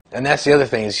And that's the other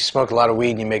thing is you smoke a lot of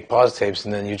weed and you make pause tapes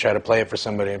and then you try to play it for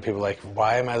somebody and people are like,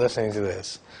 why am I listening to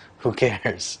this? Who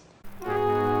cares?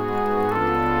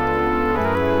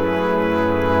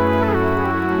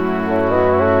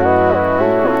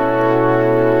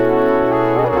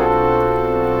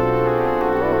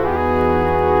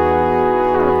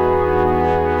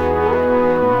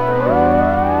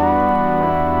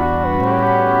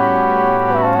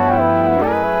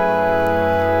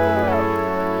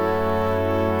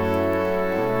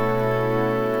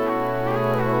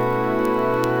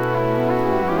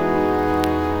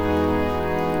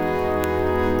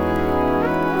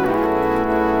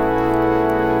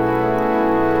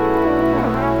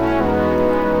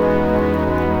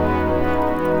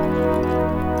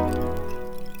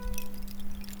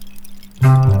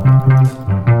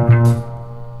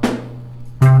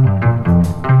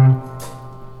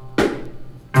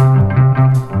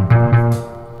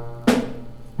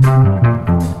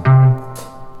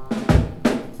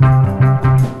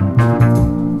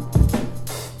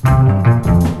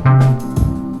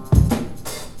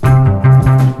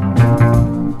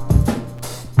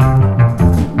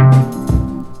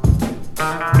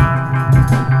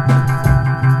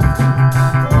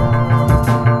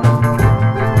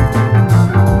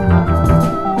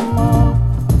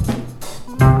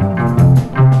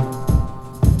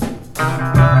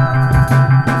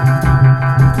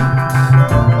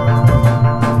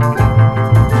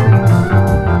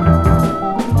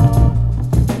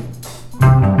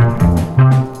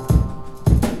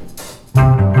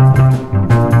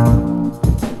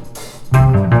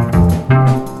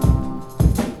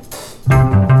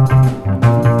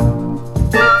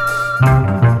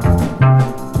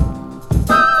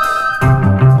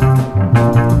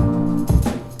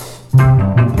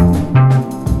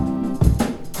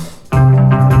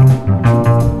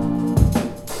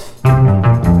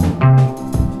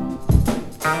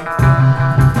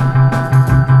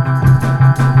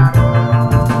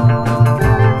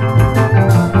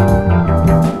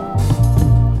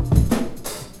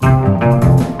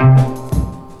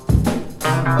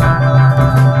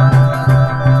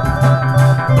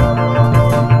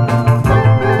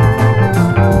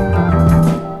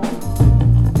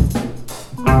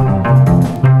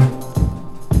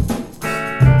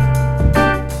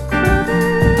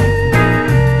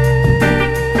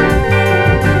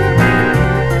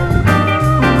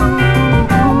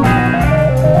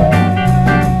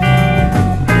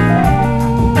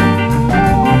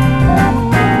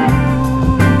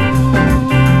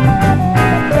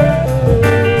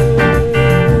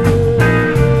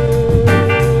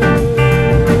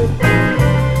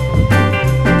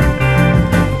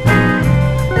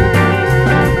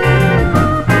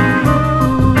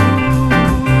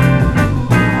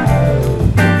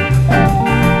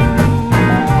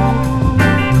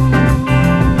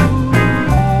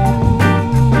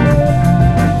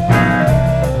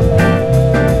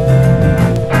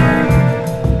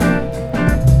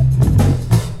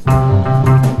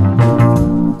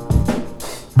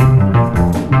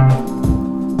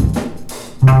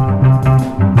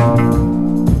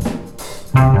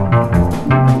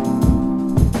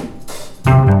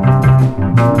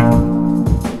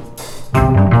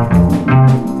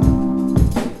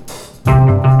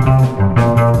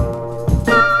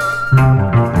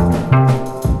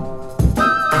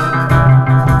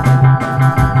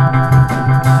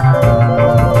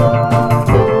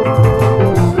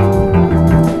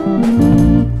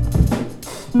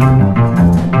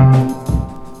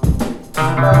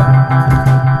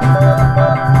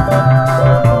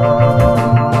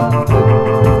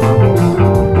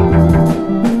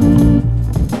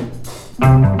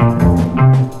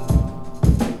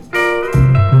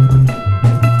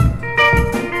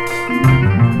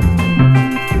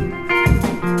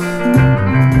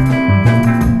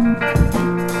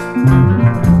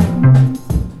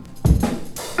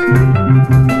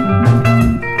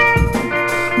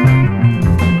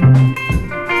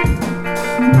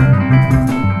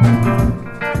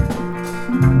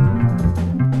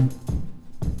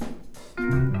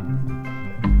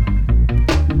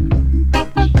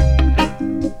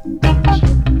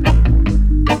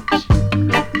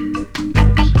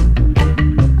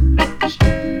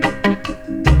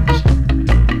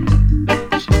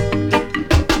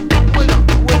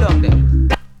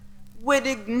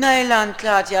 Nylon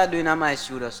cloth you are doing on my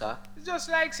studio, sir? It's just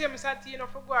like say, Mr. Tino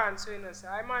for go on, so you know, sir.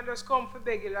 I man just come for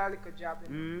beg you a little job.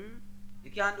 You know? You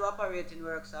can't do operating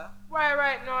work, sir? Why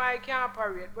right now I can't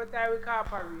operate, but I will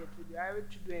cooperate with you. I will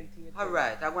do anything you tell me.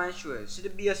 Alright, I'm going to show you. See the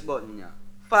bass button here?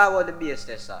 Forward the bass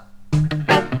there, sir.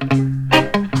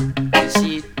 You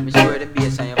see it? Me show you the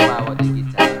bass and you forward the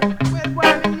guitar. Well,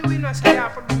 why will you know, say you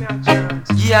have to give me a chance.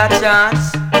 Give a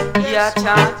chance. Give a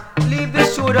chance. Leave the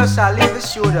studio, sir. Leave the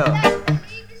studio.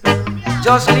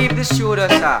 Just leave the studio,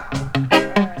 sir.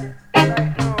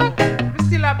 Right now. We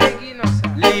still a beg you, know,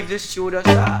 sir. Leave the studio,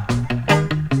 sir.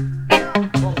 Come,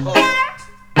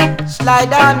 come.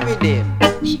 Slide on with him.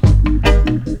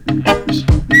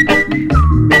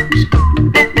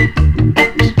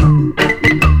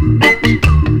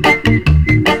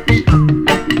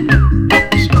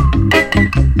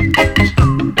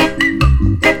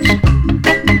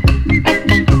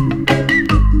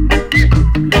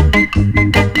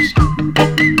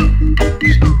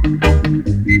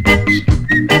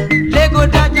 Lego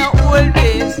down your old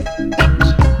days.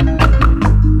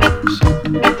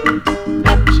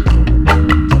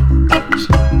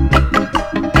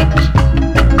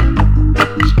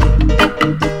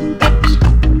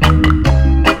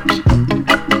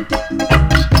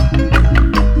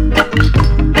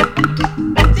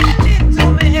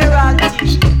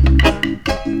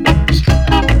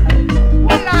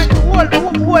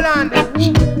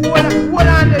 Hold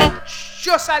on,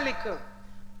 just a little.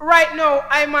 Right now,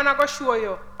 I'm gonna go show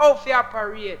you how to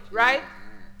operate, right?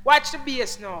 Watch the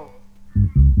bass now.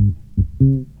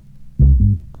 You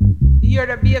hear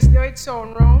the bass now, it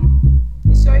sound round.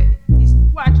 So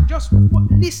watch, just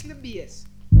listen to the bass.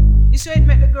 You saw it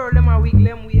make the girl them a wiggle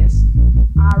them waist.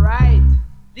 Alright.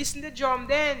 Listen to drum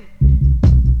then.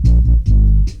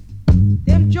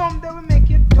 Them drum they will make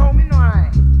you tummy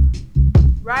high.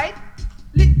 Right?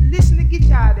 Listen to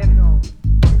guitar them now.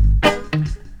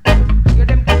 You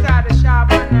them guitar the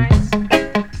sharp and nice.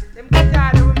 Them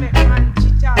guitar they will make man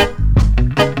chit out.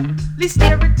 Listen to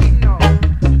everything now.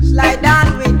 Slide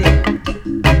down with it.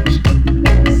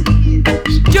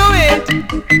 Do it.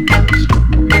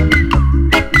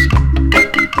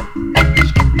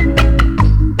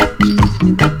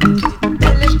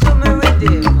 Tell it to me with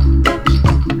him.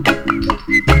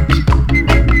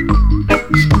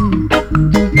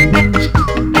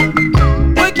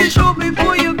 Break your shoe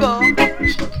before you go.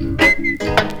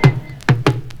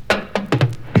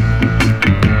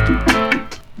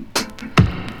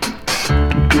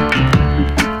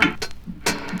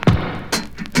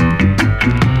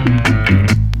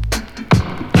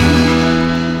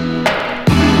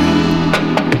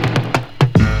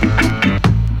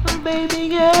 Baby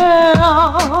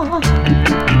girl,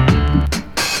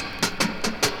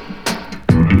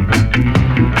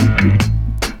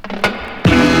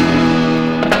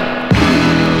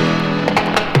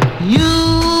 you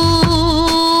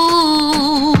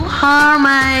are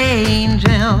my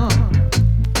angel.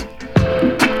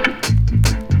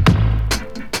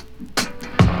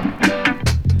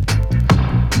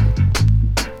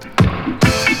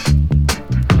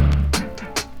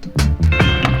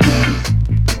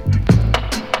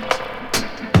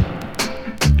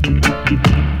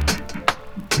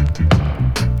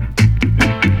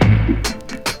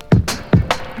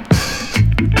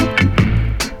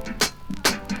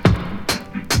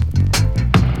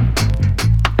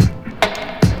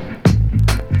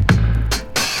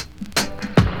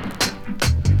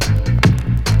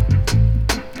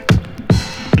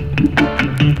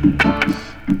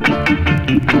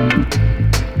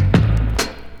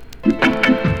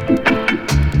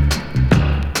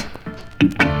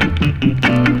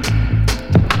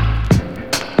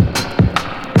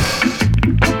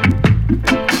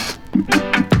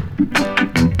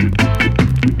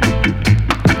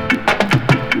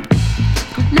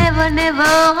 Never,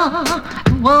 never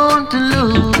want to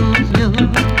lose you.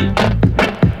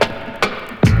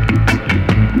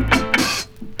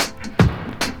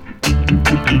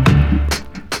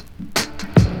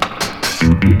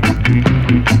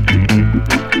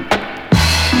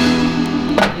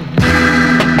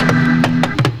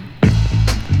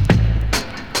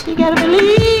 You gotta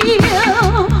believe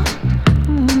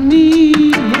me.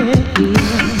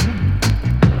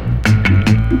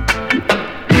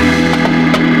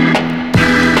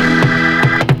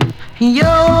 Your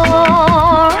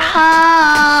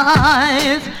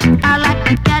eyes are like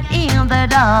the cat in the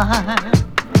dark.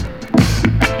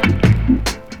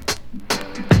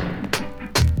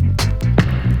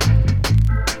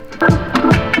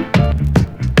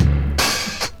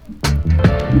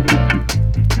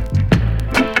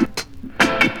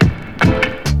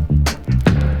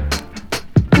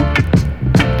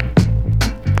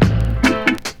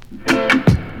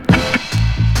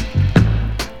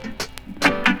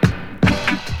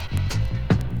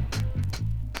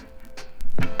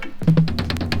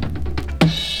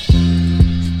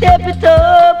 Step it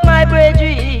up, my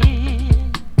brethren.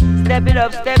 Step it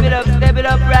up, step it up, step it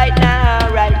up right now,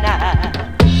 right now.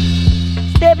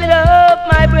 Step it up,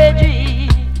 my brethren.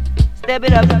 step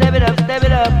it up, step it up, step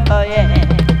it up, oh yeah.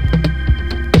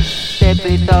 Step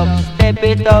it up, step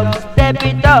it up, step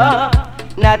it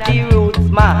up, Natty Roots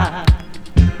man,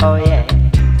 oh yeah.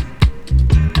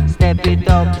 Step it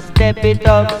up, step it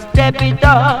up, step it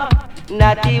up,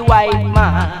 Natty White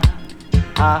man,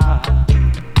 uh-huh.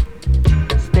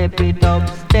 Step it up,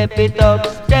 step it up,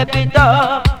 step it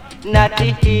up,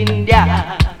 Natty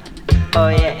India, oh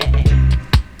yeah.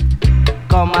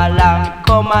 Come along,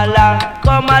 come along,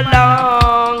 come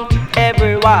along,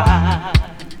 everyone.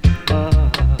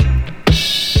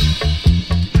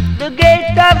 The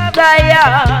gate of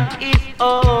Zion is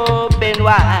open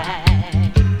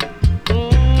wide,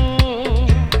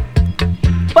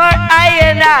 for I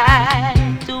and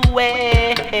I to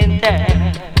enter.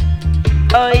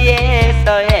 Oh yes,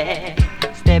 oh yeah.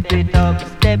 Step it up,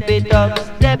 step it up,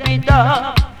 step it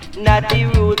up, Natty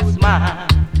Roots man.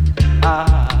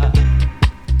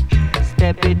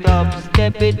 Step it up,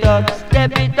 step it up,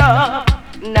 step it up,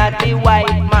 Natty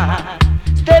White man.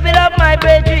 Step it up, my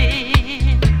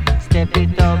brethren. Step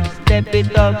it up, step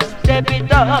it up, step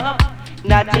it up,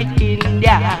 Natty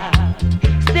India.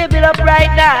 Step it up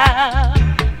right now.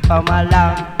 Come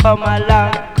along, come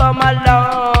along, come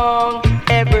along,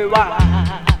 everyone.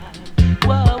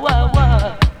 Whoa, whoa,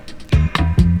 whoa.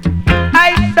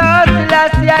 I saw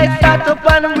Selassie, I sat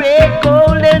upon a red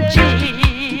golden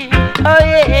tree. Oh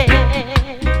yeah.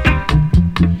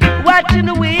 Watching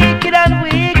the wicked and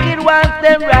wicked ones,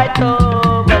 them right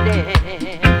over there.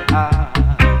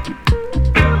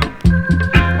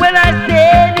 When I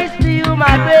say this to you,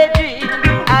 my brethren,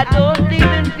 I don't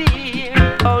even fear,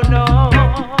 oh no.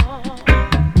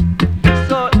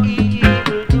 So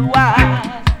evil do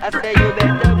I say you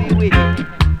better be with.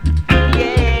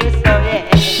 Yes, oh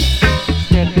yes.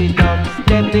 Step it up,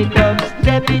 step it up,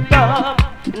 step it up,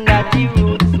 Natty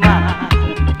Roots man.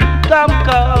 Come,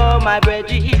 come, my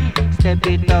brethren. Step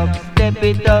it up, step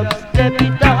it up, step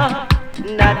it up,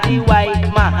 Natty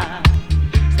White man.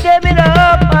 Step it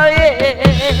up, oh yeah.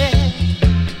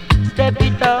 Step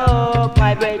it up,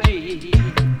 my brethren.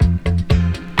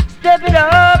 Step it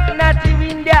up, Natty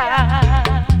India.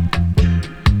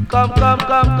 Come, come,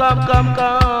 come, come, come,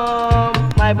 come,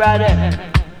 my brother.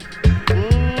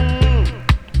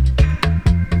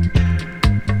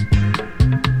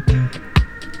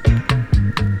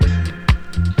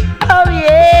 Oh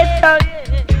yes, oh yes.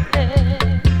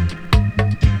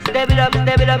 Step it up,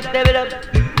 step it up, step it up,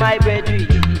 my brethren.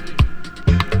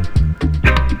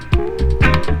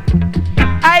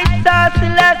 I saw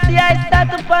Selassie, I sat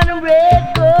upon a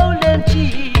red golden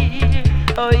tree.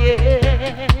 Oh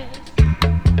yes.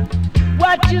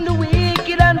 Watching the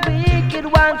wicked and wicked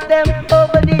ones, them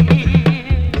over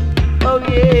there. Oh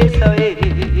yes, oh yes.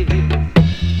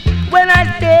 When I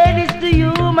say this to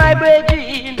you, my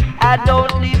brethren, I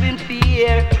don't live in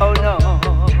fear, oh no.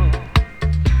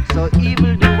 So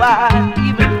evil doers,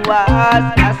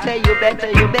 I say you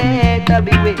better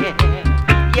beware.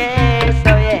 Yes,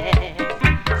 oh yes.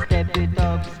 Step it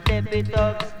up, step it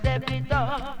up, step it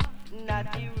up,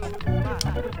 Natty Roots man.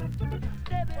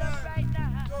 Step it up right now.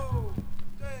 1,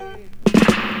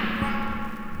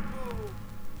 2,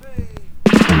 3. 1,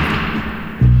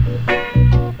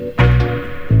 2, 3.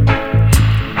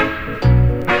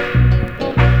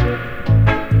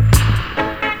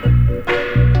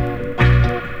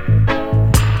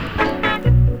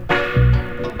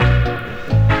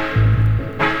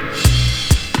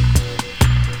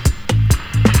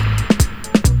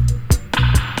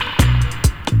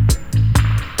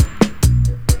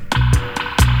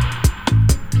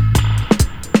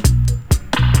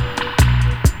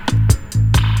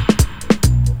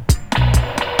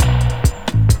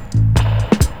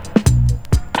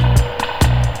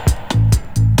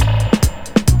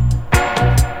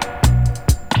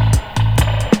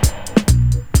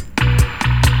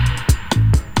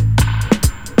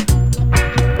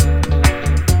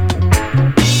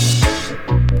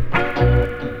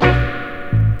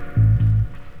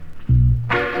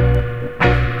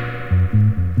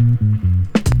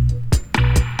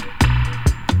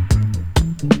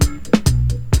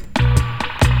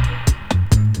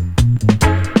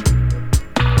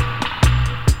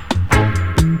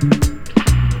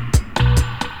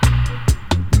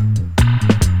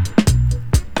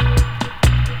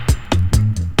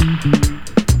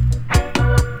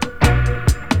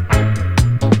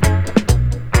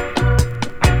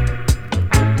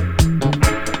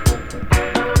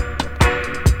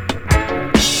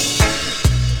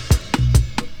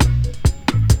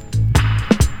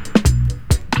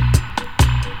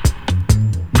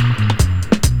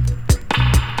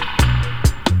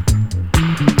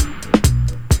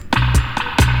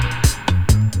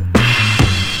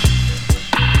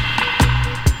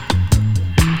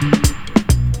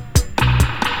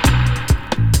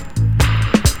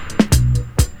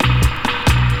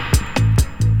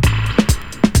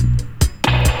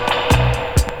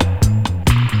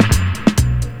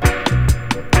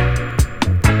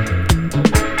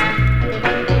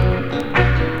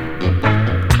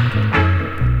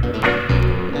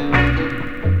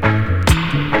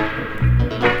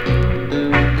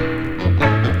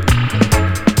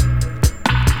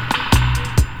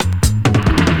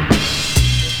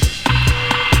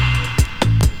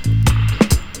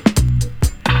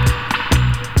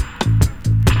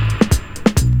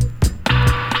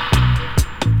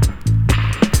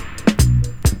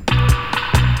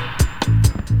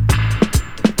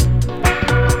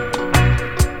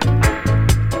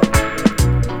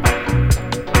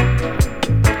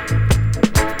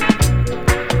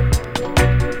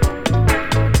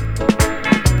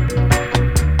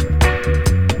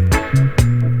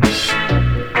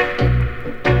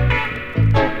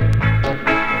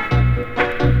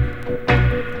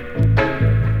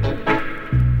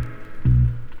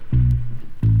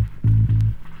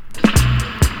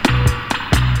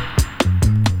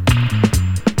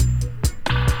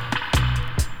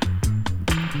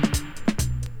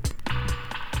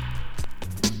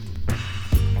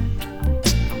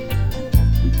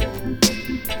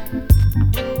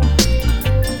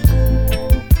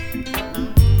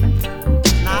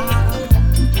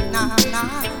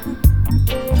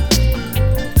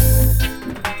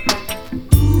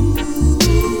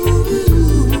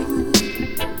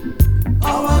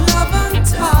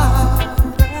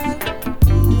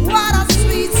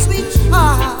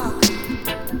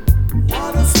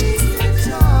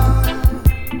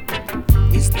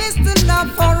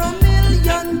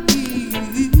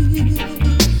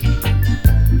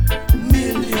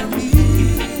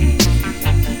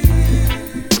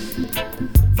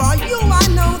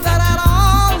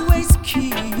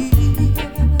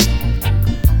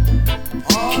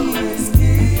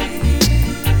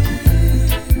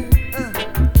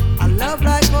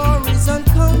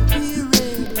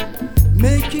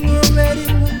 making a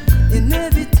wedding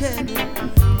inevitable.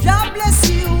 God bless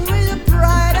you with a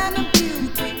pride and a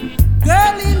beauty.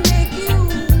 Girl, he make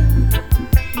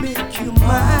you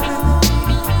mine.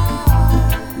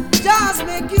 Just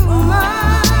make you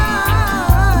mine,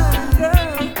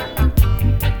 girl.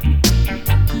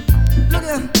 Look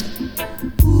at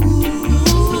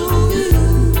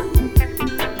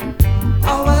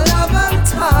our love and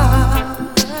time,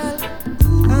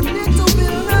 and little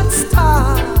will not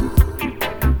stop.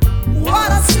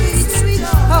 What a sweet, sweet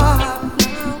heart.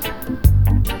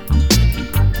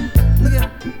 Look at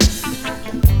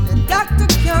the doctor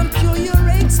can't cure your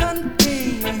aches and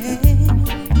pain.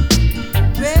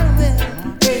 Well,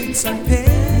 aches and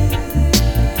pain.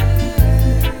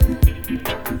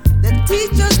 The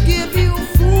teachers give you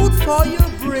food for your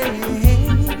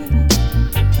brain.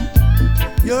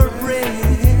 Your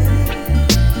brain,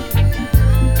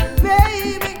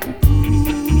 baby.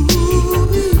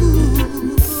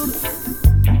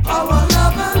 Our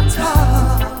love and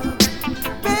talk,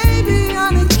 baby,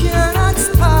 and it cannot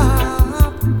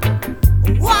stop.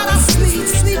 What a sweet,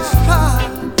 sweet heart.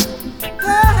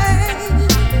 Hey,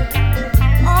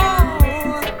 oh,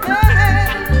 hey,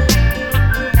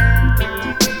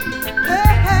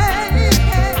 hey,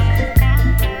 hey,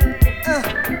 hey.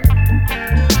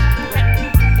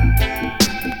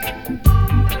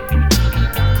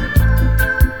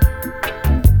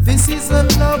 This is a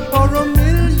love for a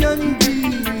million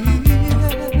years.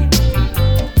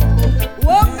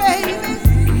 Oh, baby,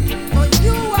 for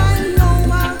you I know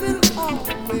I will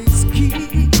always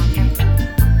keep,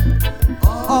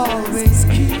 always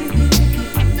keep.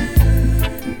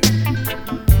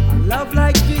 A love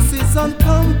like this is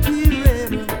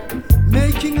uncomparable,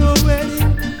 making a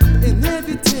wedding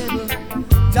inevitable.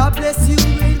 God bless you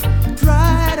with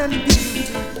pride and beauty,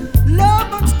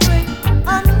 love and strength,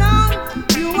 and now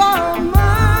you are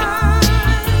mine.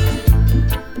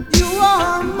 You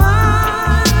are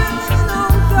mine,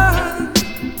 oh girl.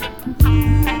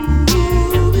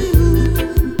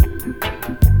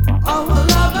 Our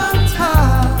love and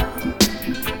time,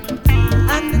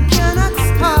 and it cannot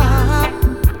stop.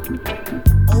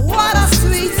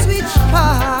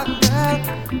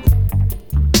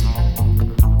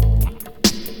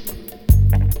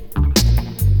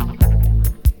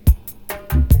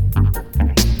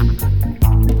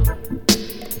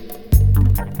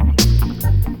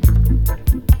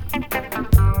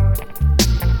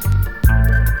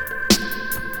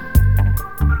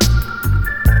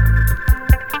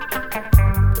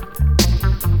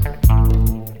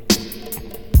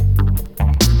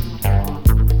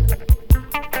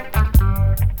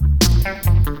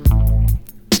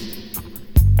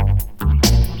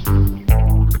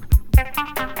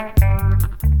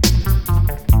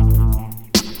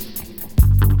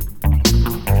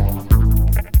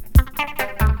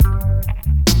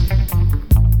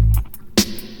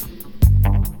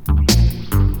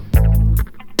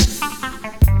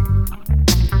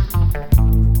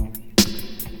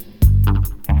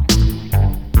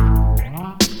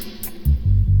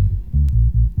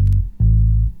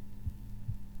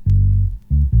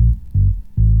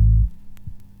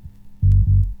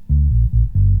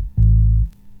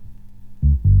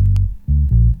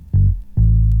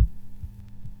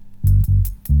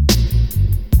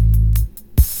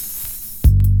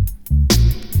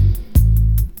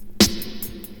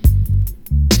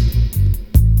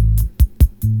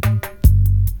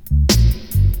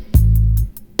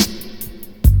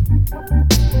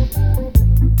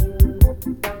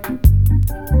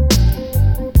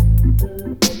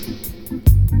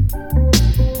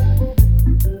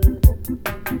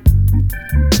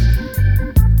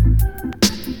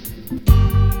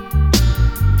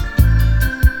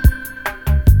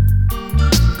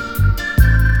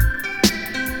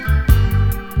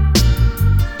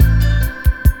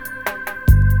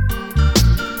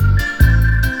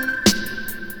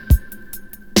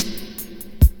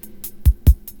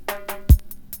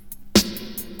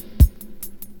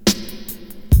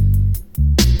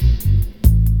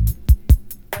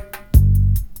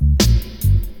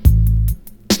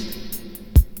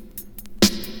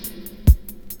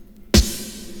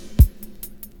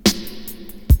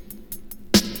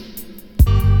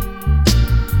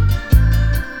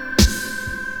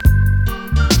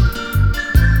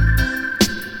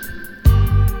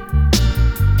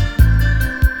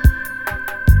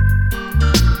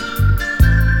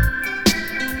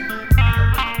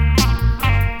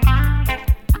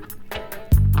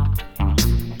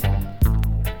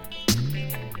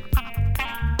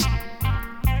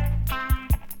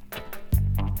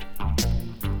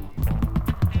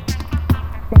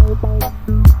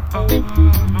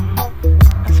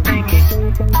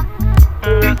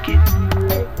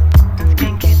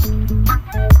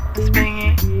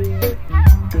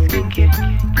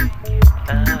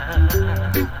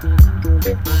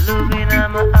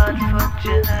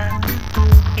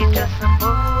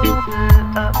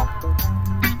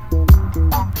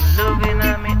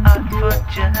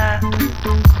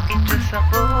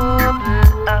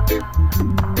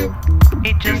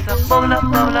 bubble up,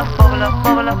 bubble up, bubble up,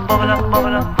 bubble up, bubble up,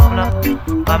 bubble up, bubble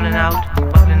up, bubbling out,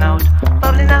 bubbling out,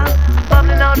 bubbling out,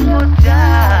 bubbling out for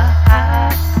Jah.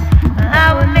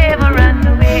 I will never run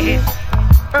away.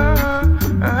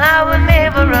 I will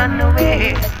never run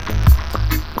away.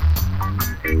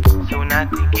 So now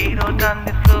to get out on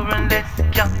the floor and let's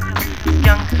jump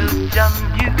to jump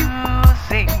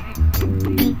music.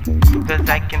 Cause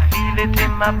I can feel it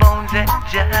in my bones that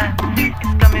Jah is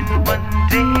coming one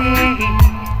day.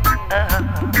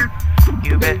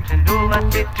 You better know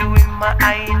what they do in my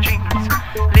eye dreams.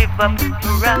 Live up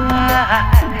right.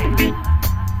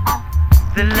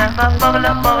 The love of bubble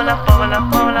up, bubble up, bubble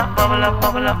up, bubble up, bubble up,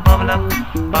 bubble up, bubble up,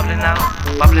 bubbling out,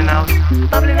 bubbling out,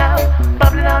 bubbling out,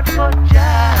 bubbling out for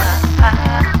Jah.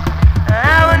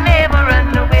 I will never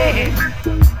run away.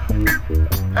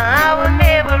 I will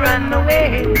never run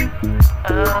away.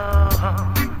 Oh,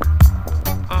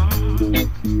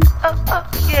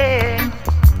 yeah.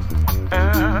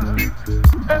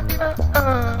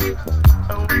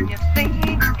 When you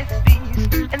think it's peace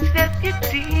and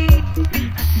safety,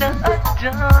 sudden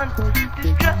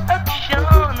destruction.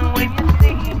 When you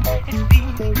think it's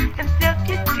peace and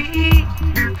safety,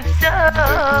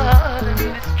 sudden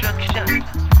destruction.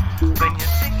 When you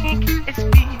think it's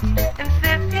peace and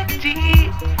safety,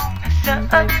 sudden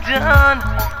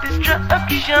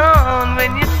destruction.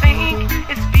 When you think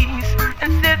it's peace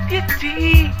and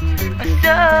safety,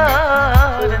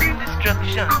 sudden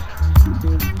destruction.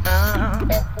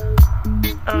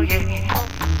 Oh yeah.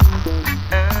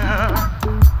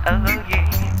 Oh yeah.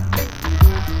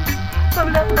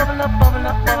 Bubble up, bubble up, bubble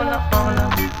up, bubble up, bubble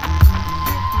up.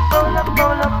 Bubble up,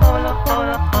 bubble up, bubble up,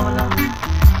 bubble up, bubble up.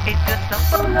 It just a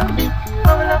bubble up,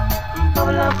 bubble up,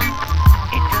 bubble up.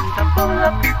 It just a bubble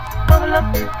up, bubble up,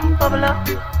 bubble up.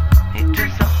 It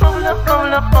just a bubble up,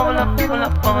 bubble up, bubble up, bubble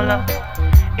up, bubble up.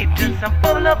 It just a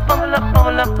bubble up, bubble up,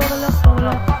 bubble up, bubble up, bubble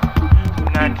up.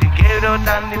 Now to get out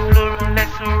on the floor and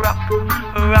let's rock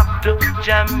the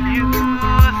jam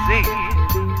music.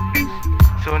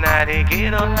 So now they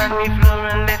get out on the floor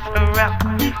and let's rock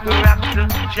the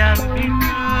jam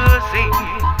music.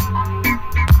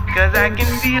 Cause I can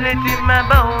feel it in my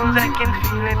bones, I can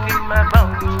feel it in my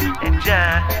bones. And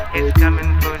Jah is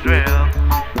coming for real,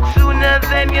 sooner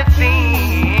than you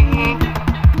think.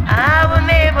 I will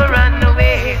never run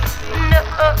away. No,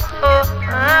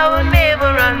 I will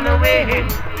never run away.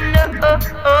 No,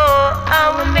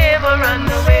 I will never run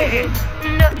away.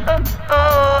 No,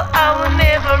 I will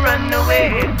never run away.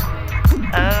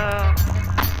 Oh,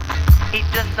 it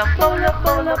just a bubble up,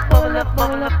 bubble up, bubble up,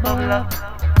 bubble up, bubble up.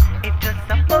 It just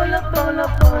a bubble up, bubble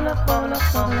up, bubble up, bubble up,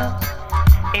 bubble up.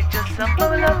 It just a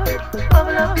bubble up,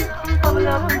 bubble up, bubble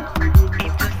up.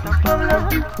 It just a bubble up,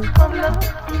 bubble up,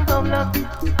 bubble up.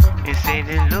 You say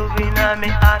the love in my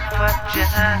heart for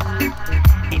Jah.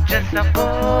 It just a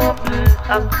bubble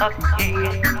up,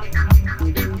 yeah.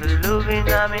 The love in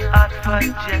my heart for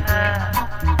Jah.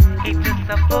 It just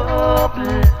a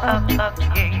bubble up,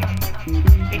 yeah.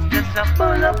 It just a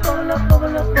bubble up, bubble up,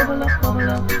 bubble up, bubble up, bubble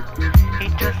up.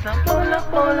 It just a bubble up,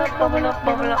 bubble up, bubble up,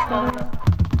 bubble up, bubble up.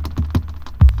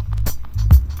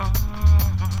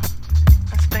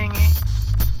 Swing it,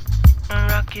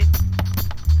 rock it,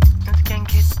 and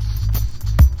skank it,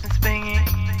 and swing it,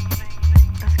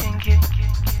 and skank it.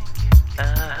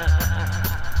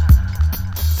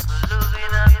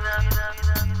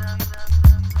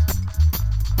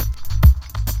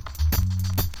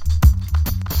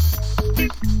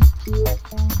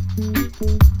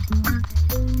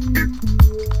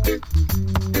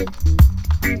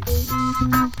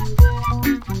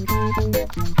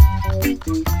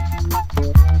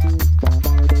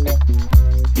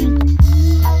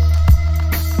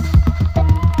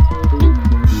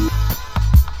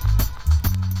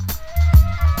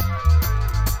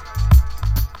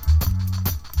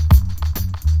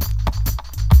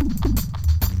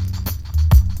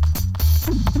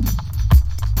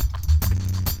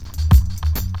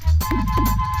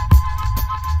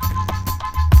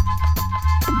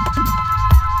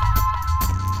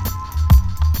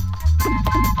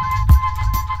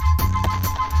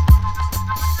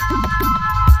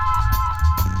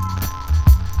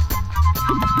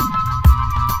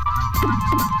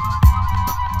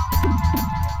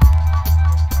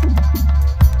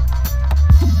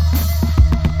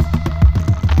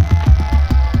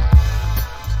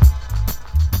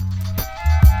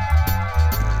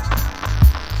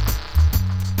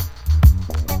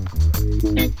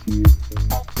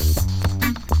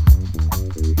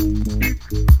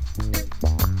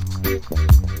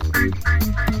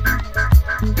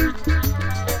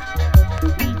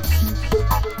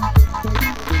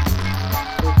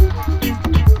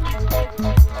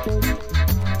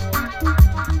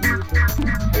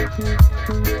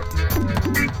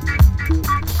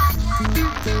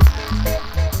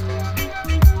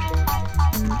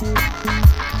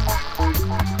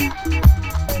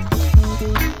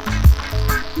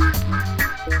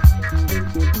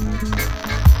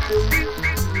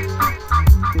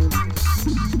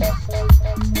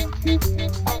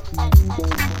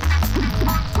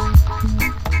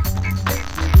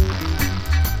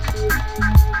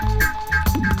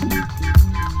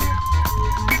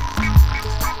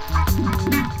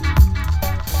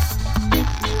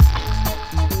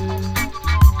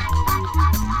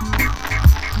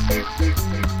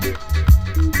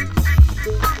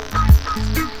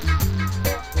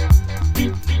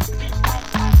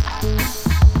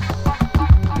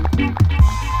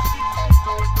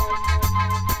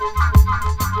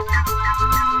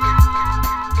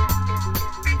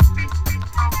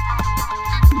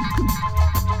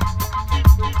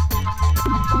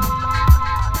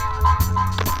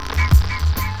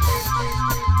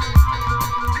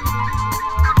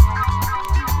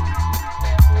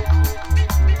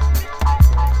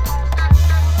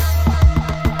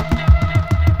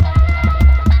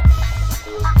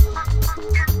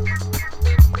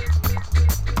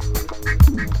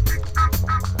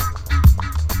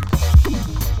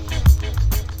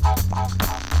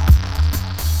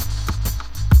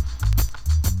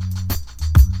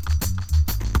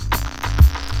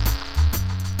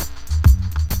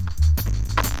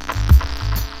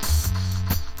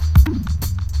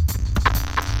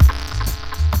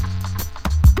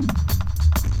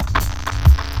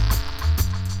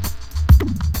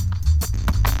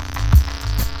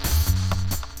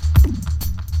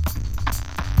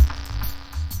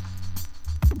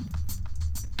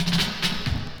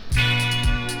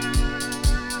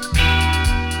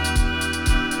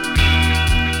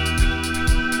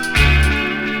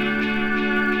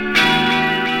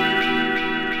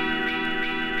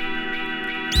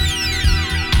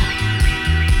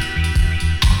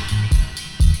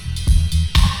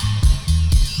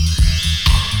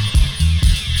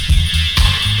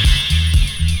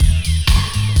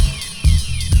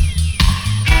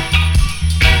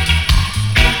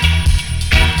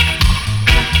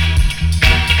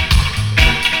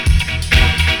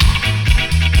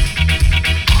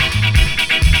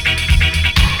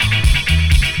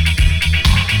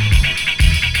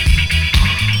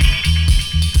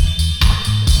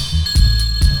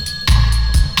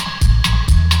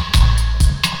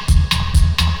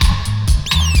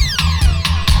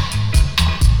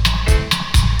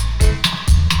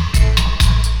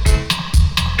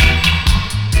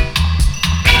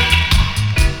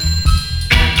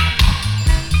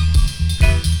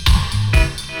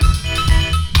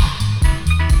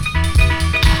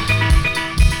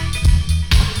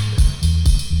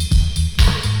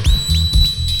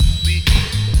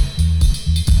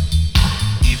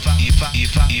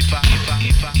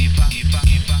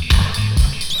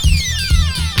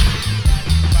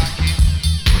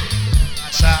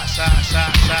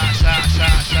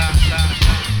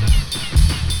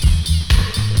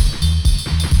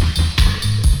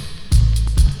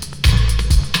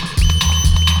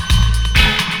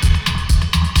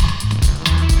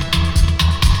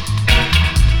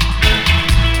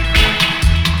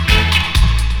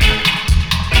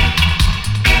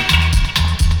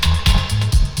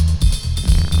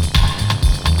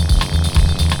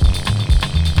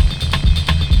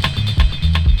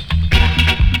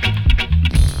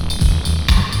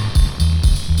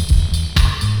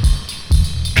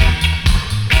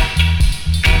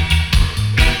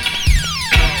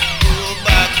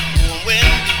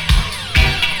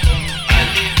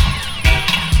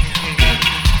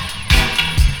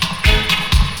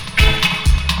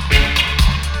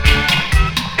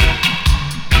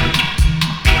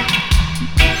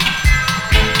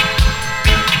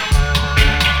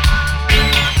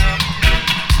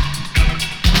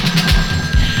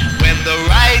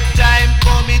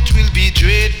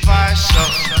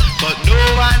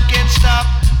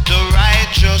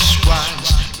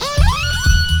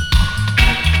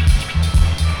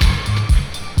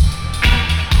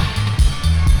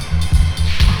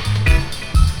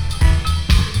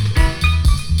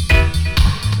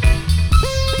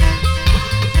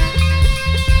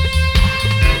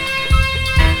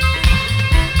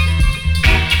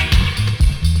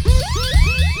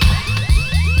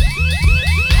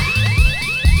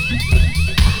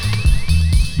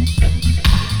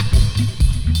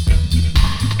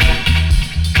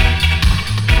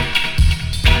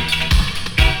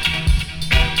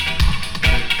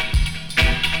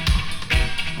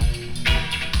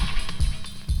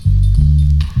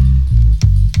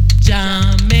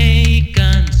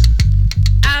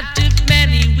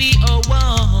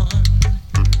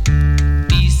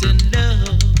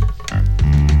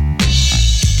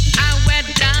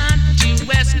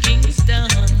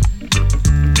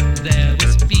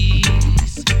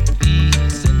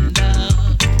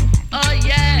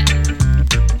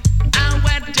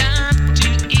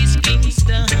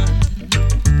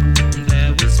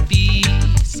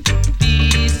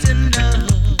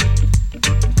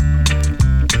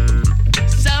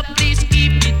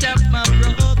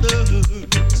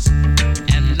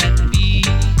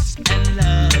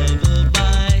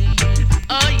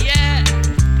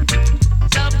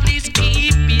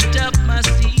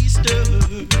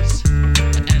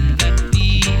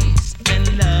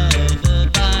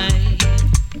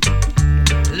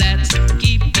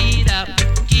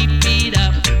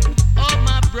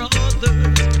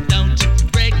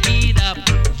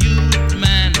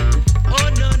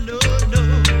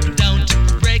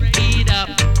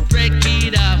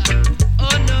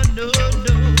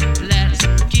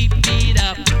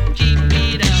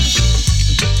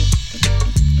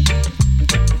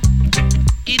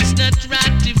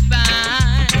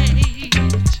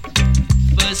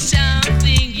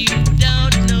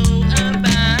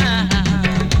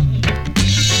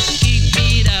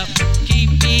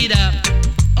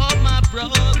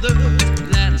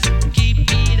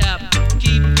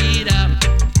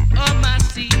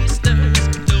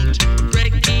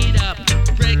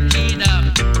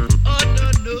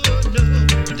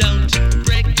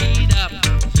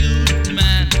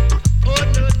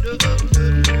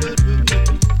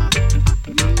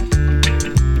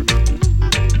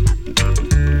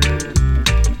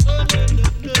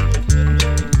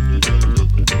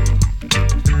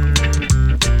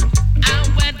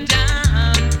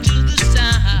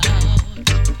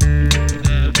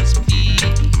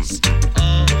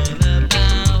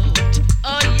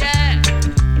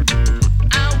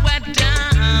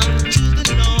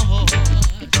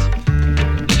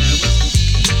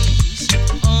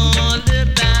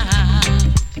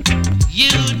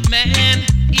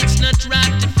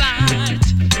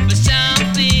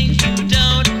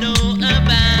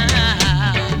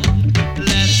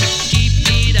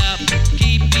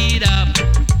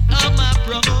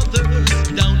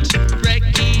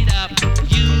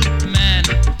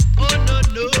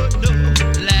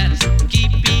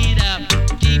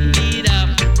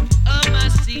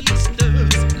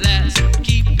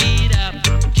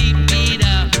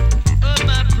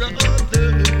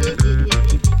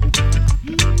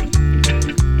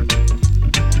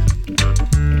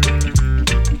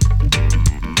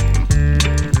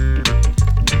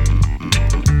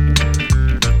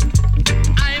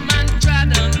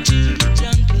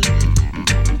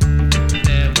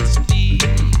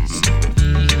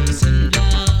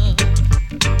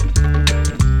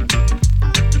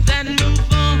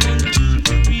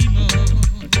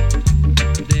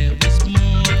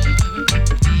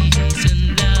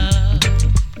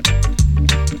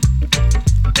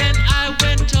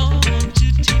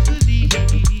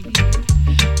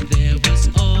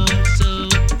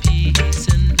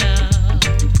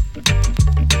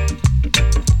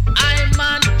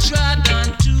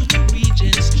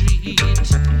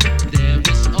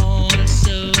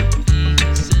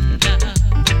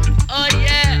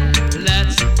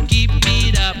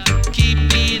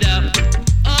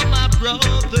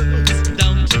 brothers,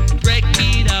 don't break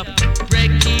it up,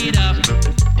 break it up.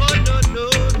 Oh no, no,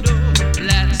 no,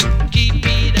 let's keep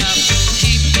it up,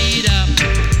 keep it up.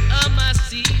 Oh my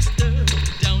sister,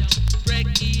 don't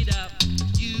break it up.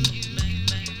 You,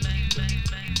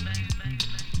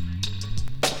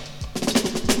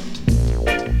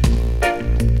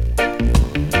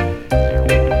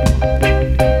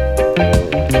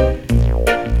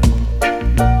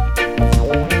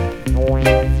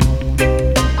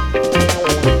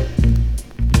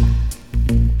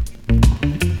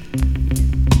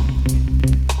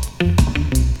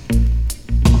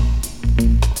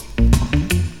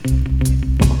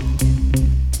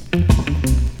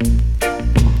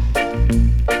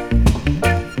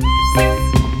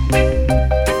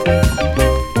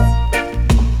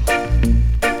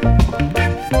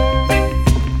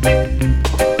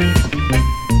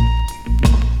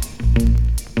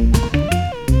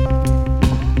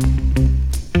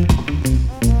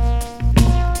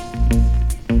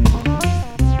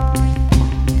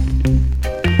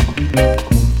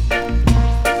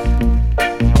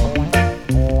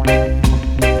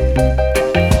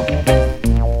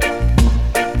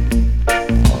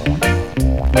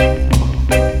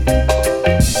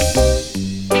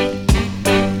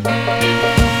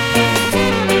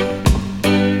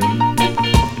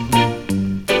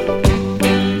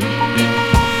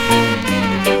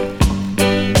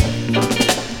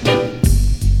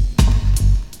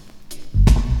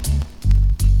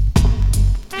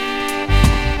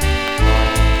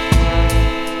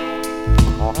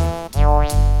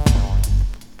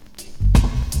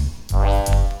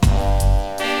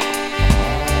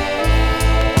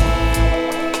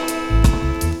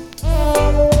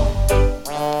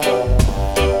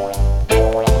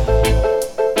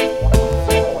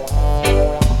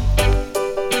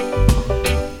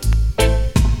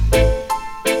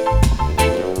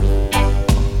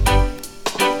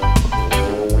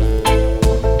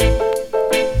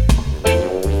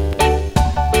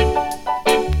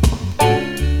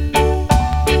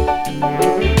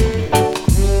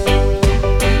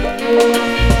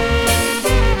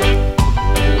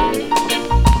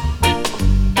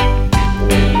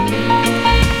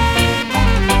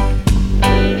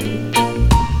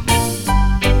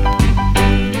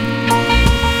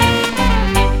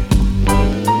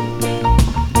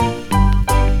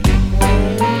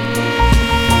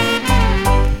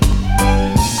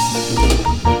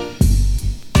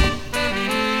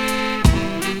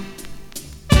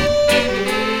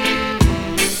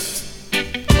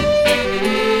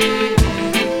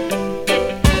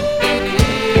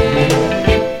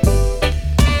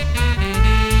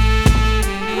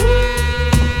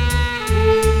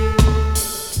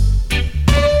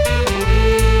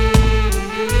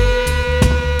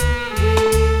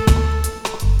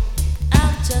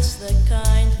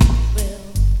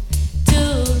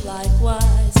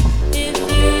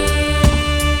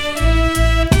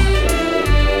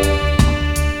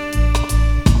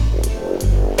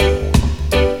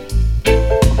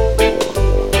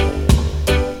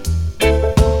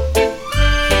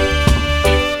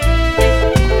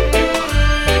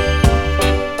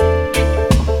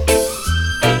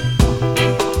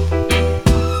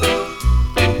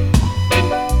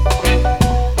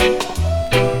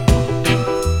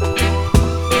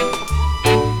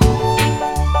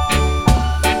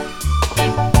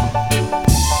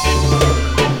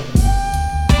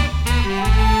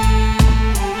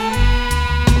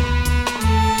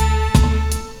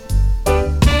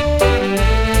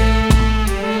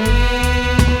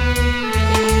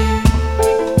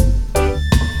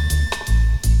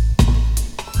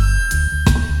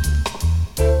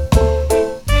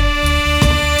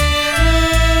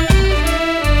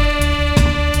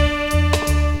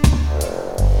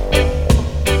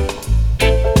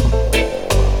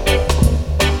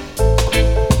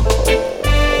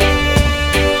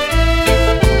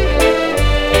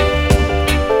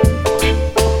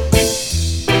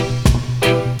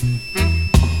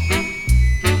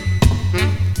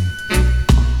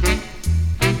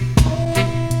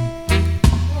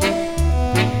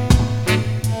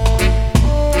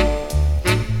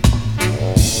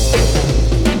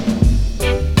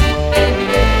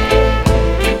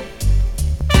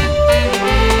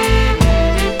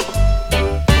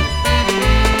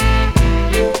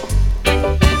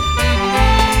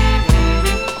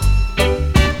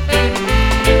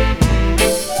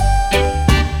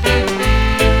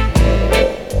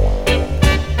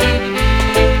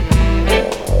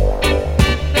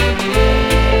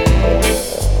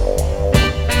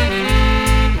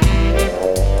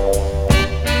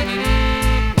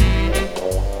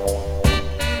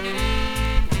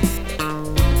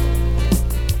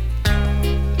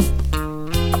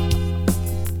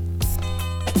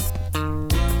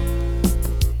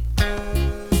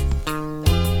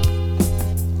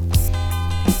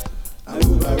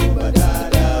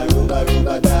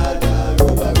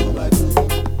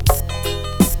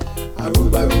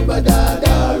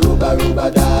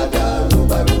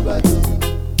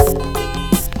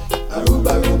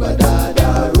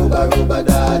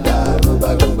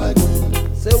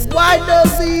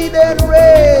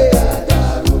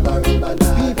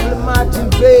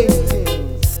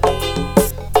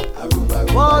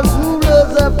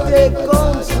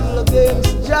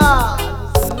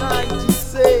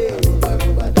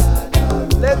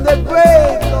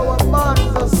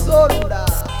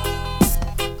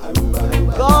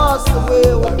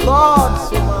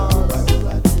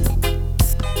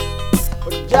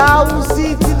 Jah who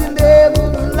seated in the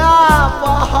heavens laugh,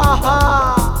 ha ha ha,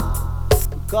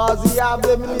 because he have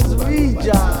them in his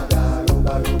region.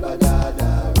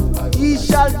 He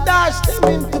shall dash them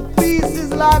into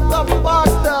pieces like a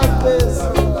butter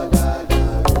vessel.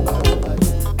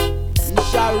 He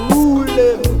shall rule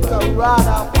them with a rod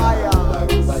of iron.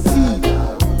 See,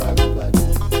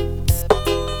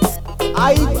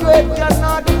 I dread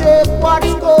cannot take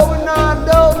what's going on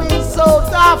down in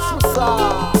South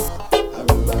Africa.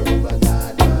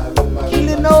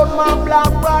 Killing out my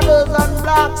black brothers and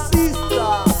black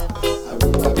sisters.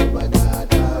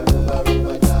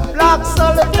 Black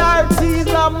solidarity is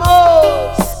a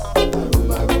most.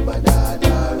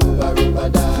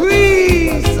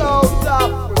 Free South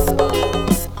Africa.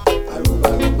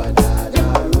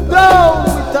 Down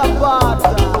with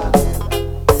apartheid.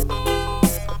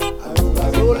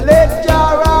 So let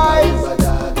Jah rise.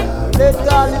 Let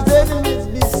all his enemies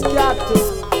be scattered.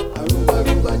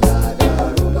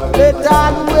 Let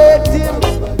all who hate him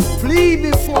flee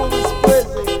before his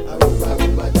presence.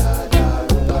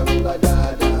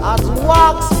 As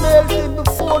wax melting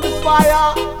before the fire,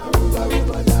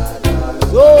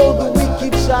 so the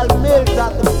wicked shall melt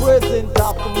at the presence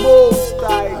of the Most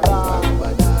High God.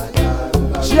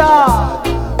 Jah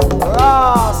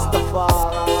Rastafari.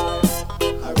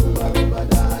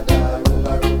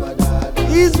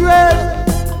 Israel,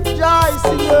 rejoice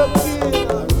in your King,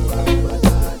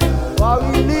 for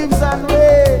he lives and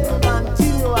reigns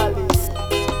continually.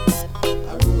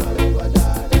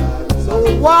 So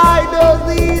why does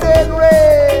the heathen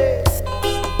reign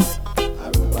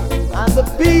and the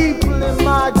people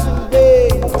imagine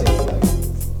vain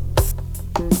things?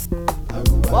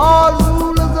 All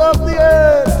rulers of the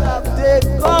earth have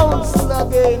taken counsel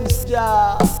against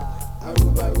Jah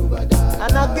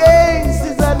and against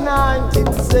his anointed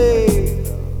Savior.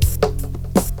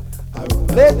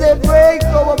 Let them break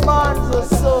our bonds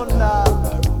asunder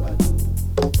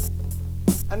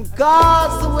and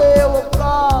cast away our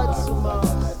cords from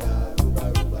us.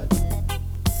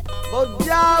 But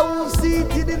Jah who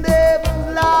seated in the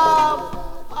heaven laugh.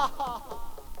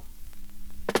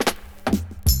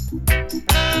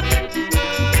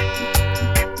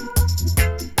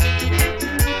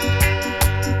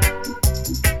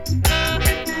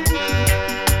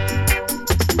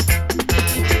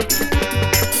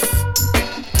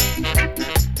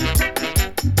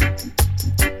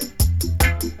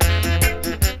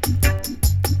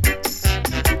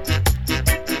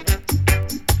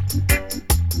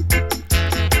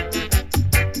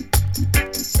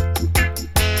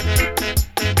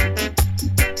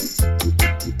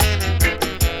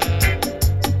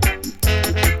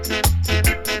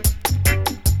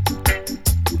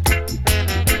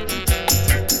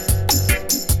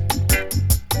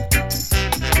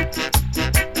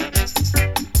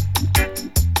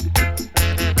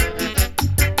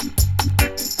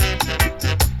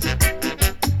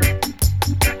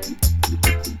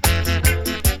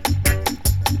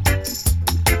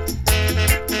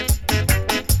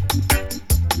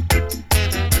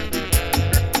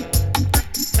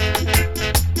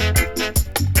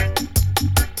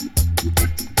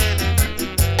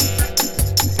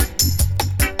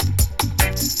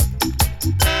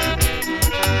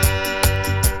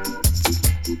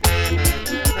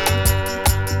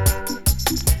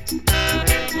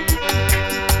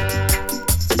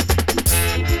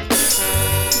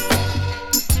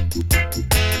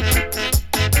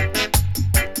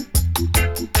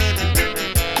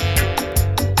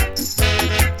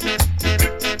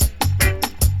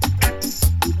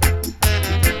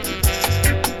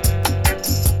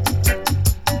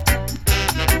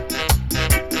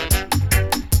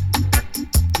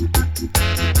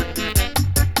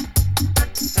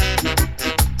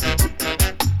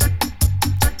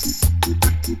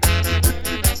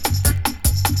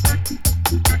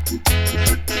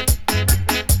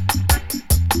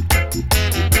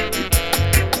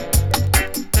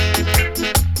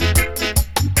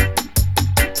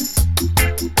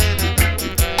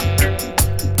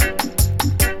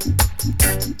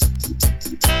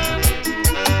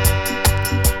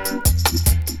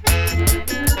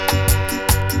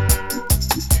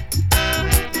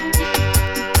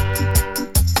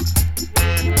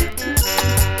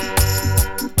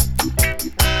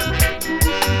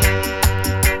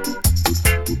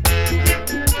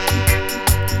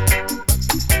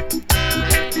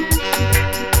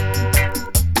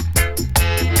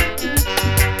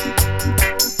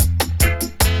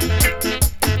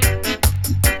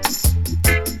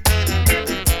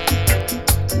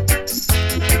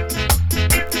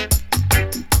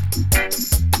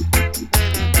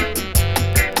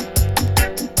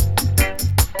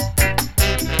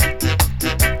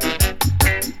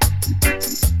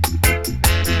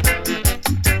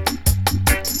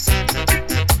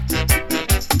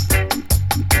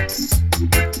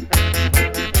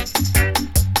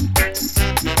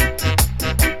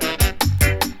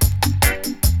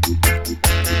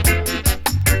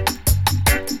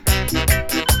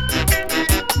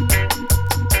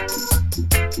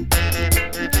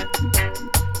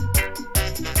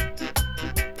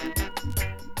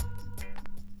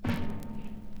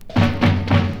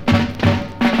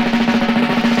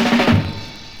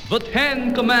 The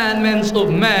 10 commandments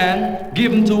of man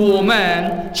given to all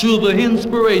man through the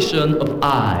inspiration of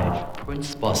I,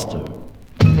 Prince Buster. 1.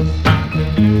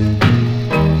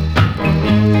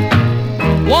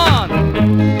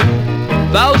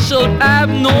 Thou shalt have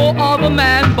no other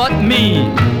man but me.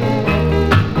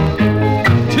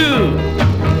 2.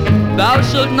 Thou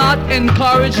shalt not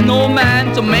encourage no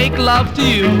man to make love to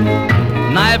you,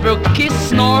 neither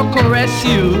kiss nor caress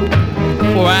you,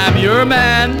 for I am your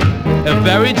man, a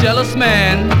very jealous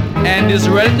man, and is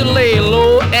ready to lay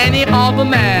low any other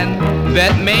man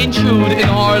that may intrude in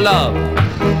our love.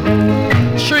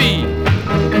 3.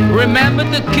 Remember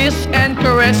to kiss and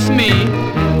caress me,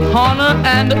 honor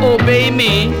and obey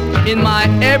me in my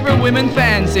every woman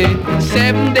fancy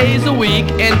 7 days a week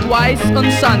and twice on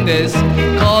Sundays,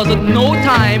 cause at no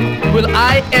time will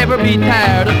I ever be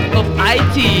tired of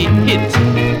IT hit.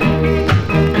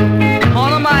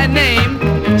 Honor my name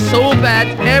so that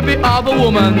every other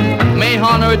woman may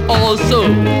honor it also.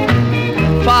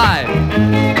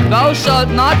 5. Thou shalt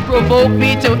not provoke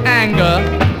me to anger,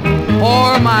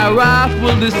 or my wrath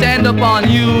will descend upon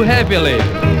you heavily.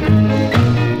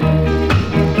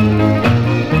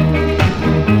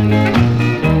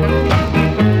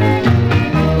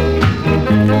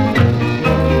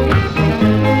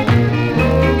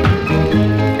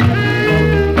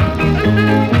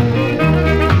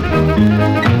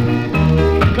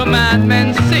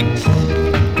 Commandment 6.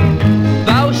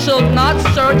 Thou shalt not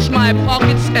search my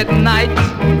pockets at night,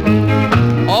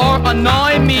 or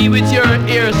annoy me with your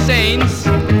ear sayings.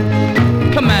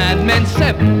 Commandment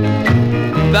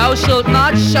 7. Thou shalt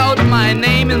not shout my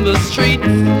name in the streets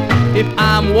if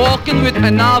I'm walking with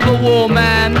another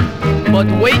woman, but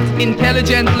wait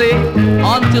intelligently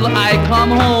until I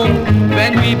come home,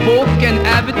 when we both can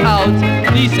have it out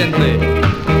decently.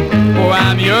 For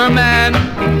I'm your man,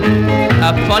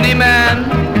 a funny man,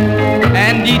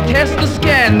 and detest the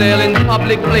scandal in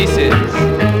public places.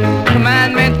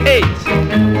 Commandment 8.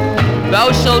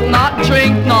 Thou shalt not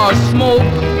drink nor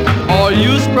smoke or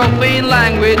use profane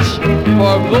language,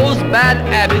 for those bad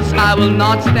habits I will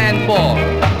not stand for.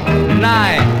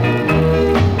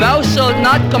 9. Thou shalt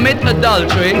not commit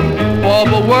adultery, for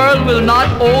the world will not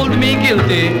hold me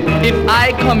guilty if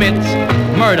I commit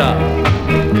murder.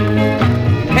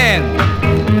 10.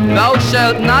 Thou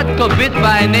shalt not covet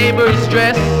thy neighbor's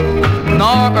dress,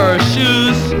 nor her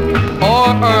shoes,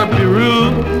 or her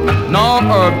bureau, nor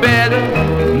her bed,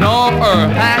 nor her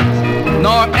hat,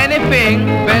 nor anything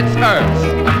that's hers.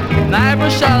 Neither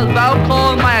shalt thou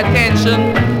call my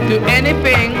attention to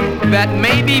anything that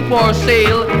may be for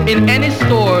sale in any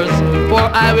stores, for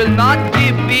I will not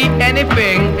give thee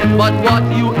anything but what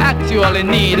you actually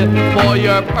need for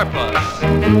your purpose.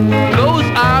 Those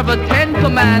are the 10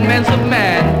 commandments of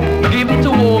man, given to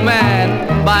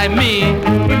woman by me,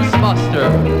 Prince Buster.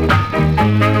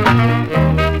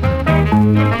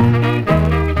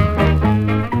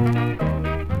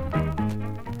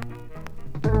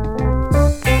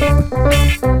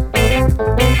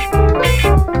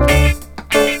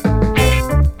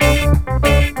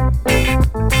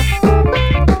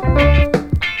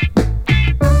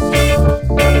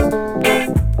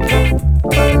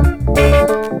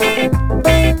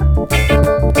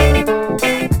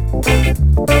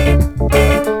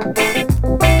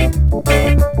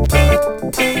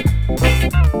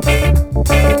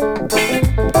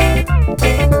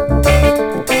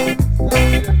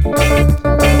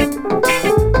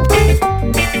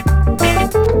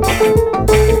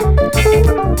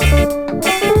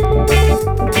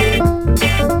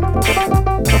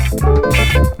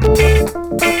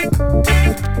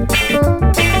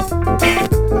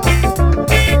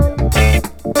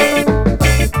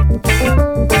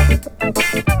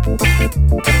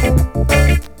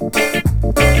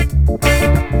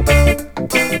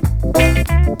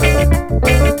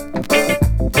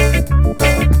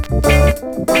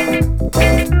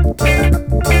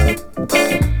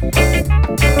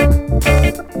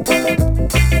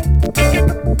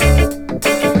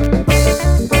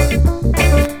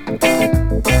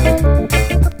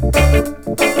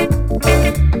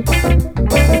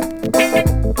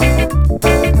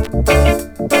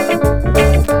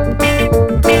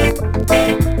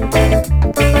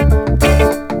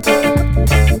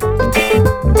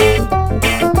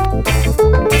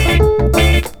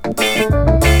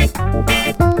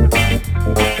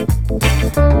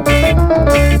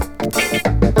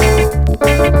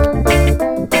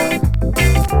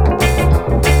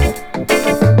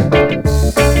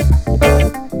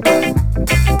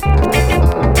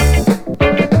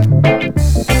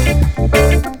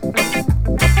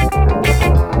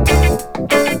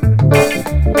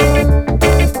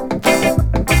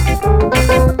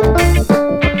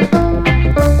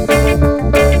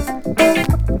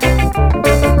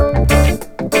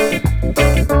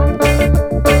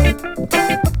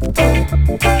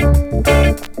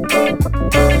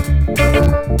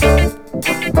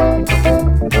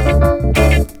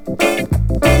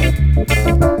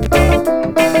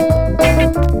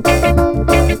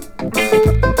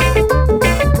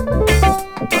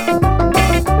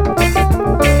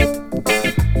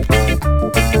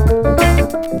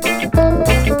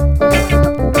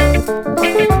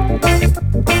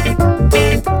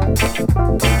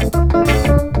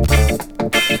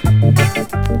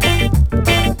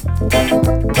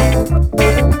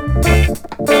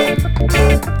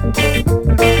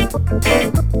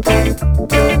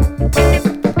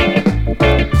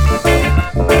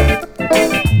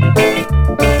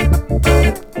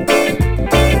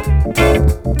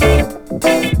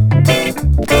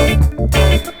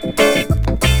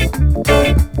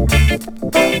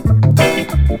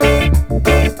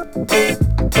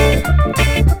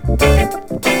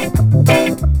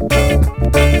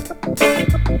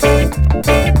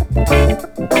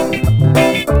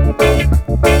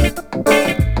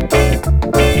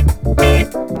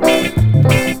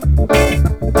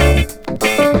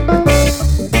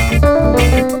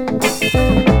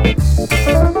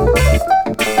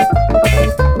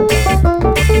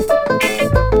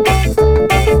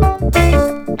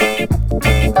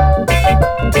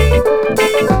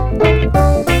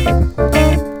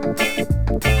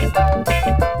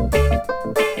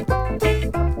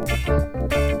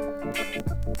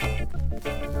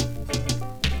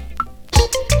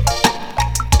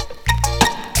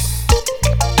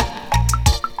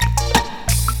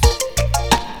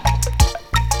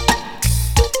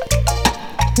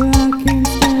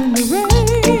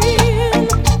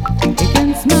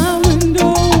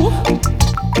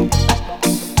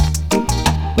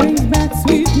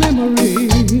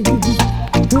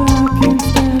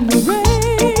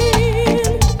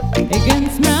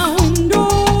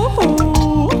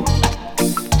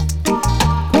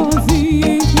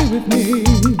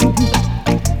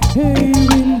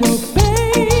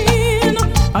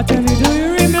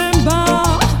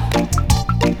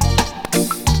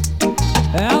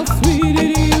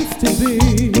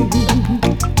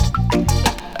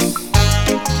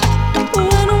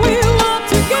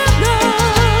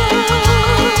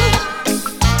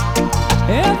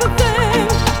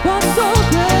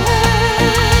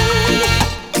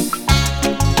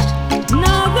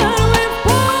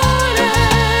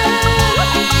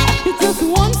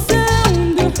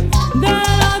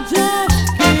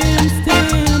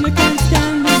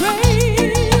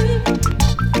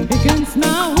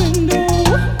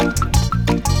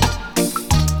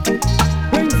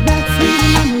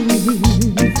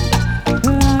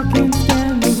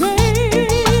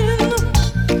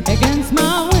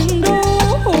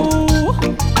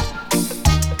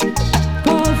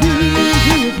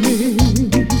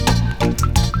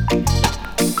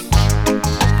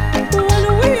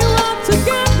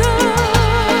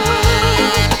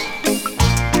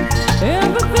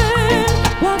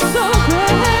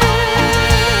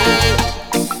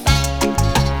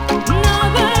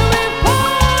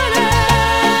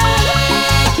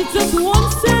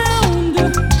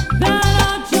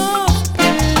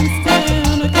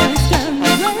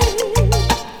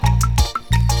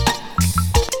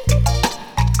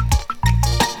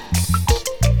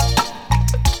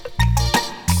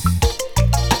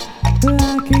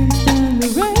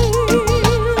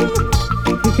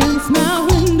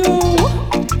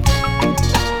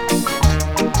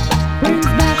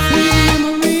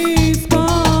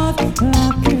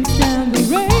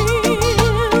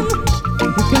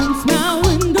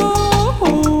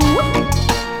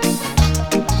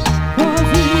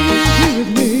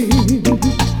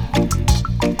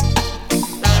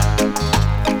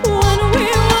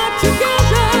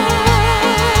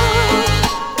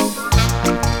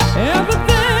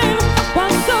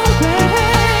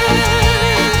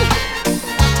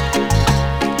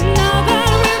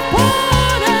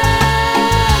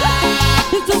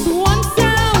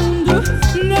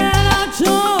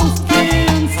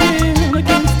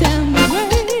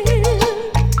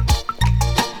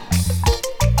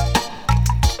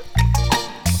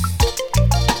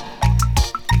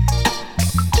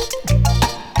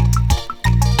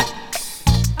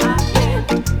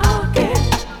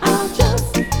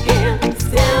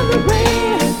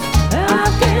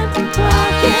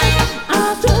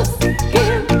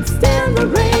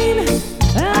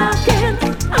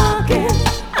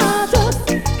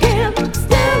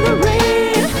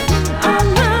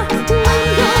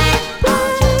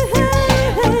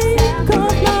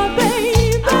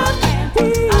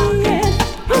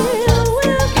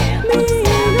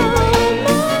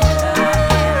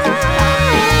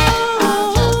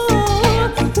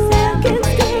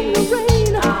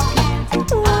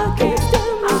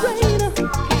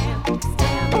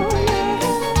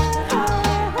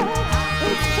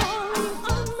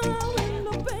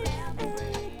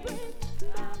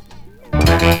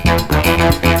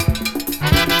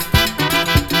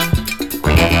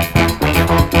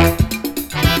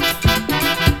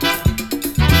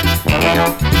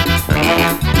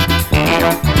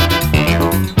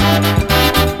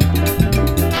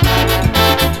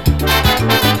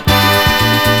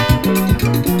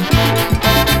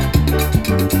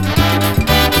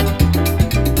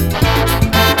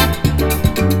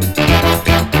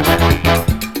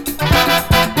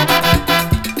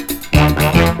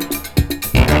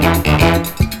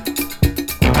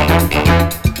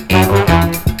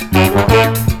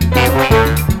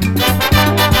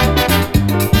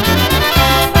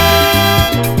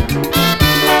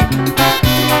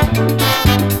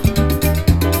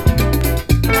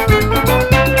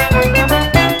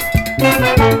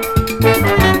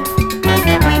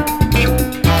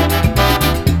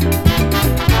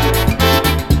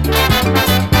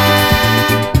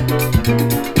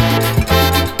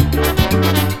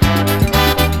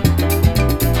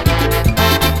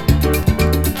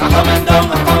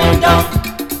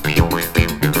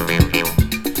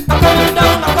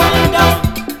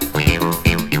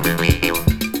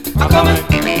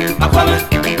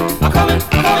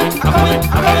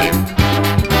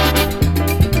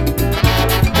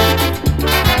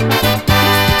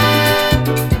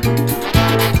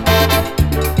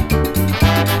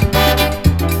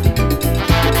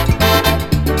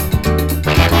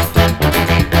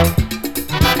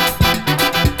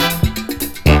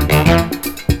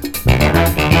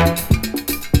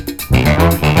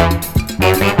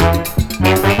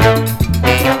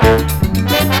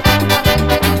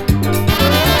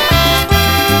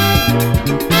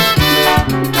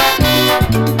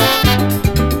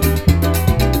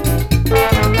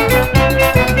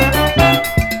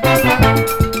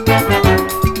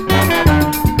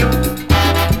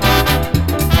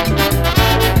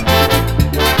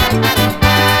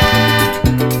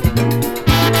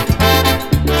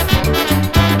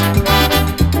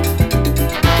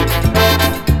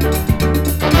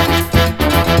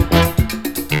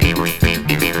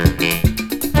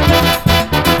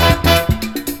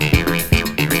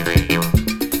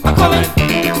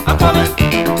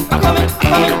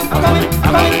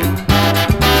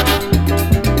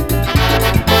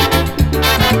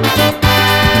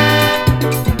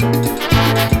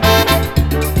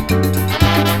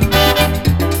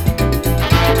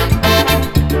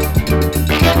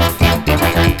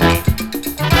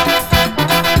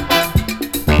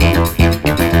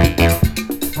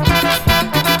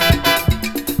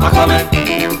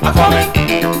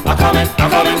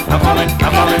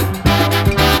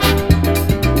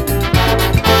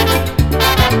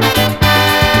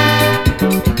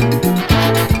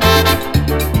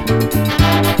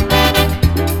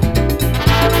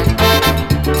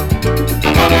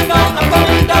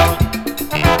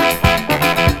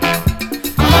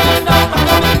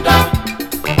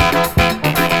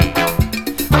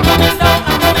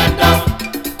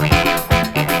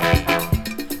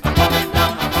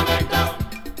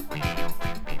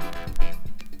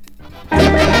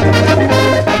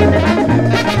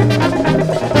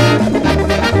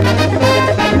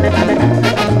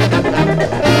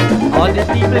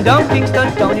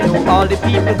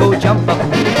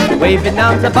 Waving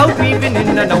arms about, weaving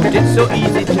in and out, it's so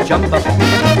easy to jump up.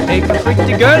 Take a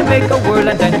pretty girl, make a whirl,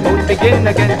 and then both begin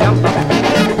again, jump up.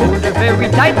 Hold her very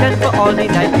tight, and for all the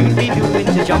night you'll be doing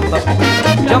to jump up.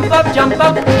 Jump up, Jamaica,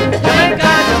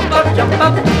 jump up,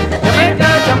 Jamaica,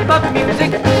 jump up,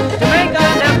 music. Jamaica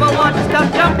never want to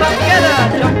stop, jump up together,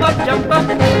 jump up,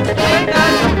 Jamaica,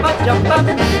 jump up,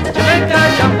 Jamaica,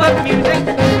 jump up, music.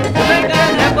 Jamaica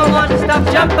never want to stop,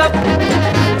 jump up.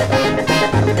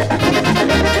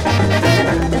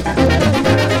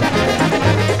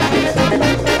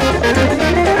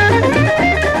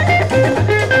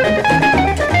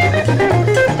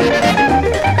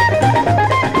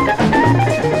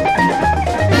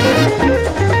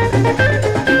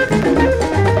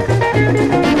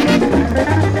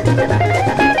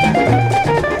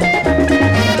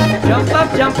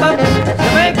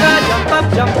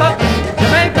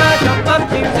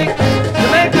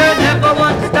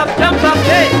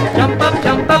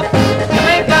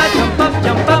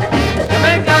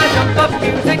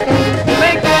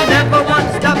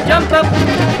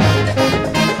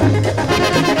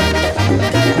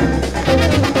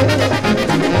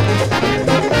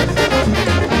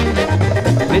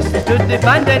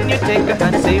 band and you take a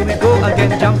hand, say we go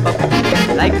again, jump up.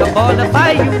 Like a ball of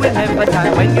fire, you will never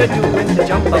die when you're doing the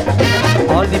jump up.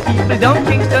 All the people down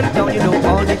Kingston town, you know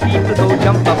all the people go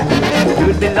jump up.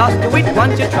 You'll be lost to it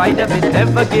once you try a bit,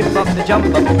 never give up the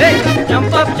jump up. Hey,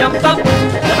 jump up, jump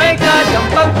up.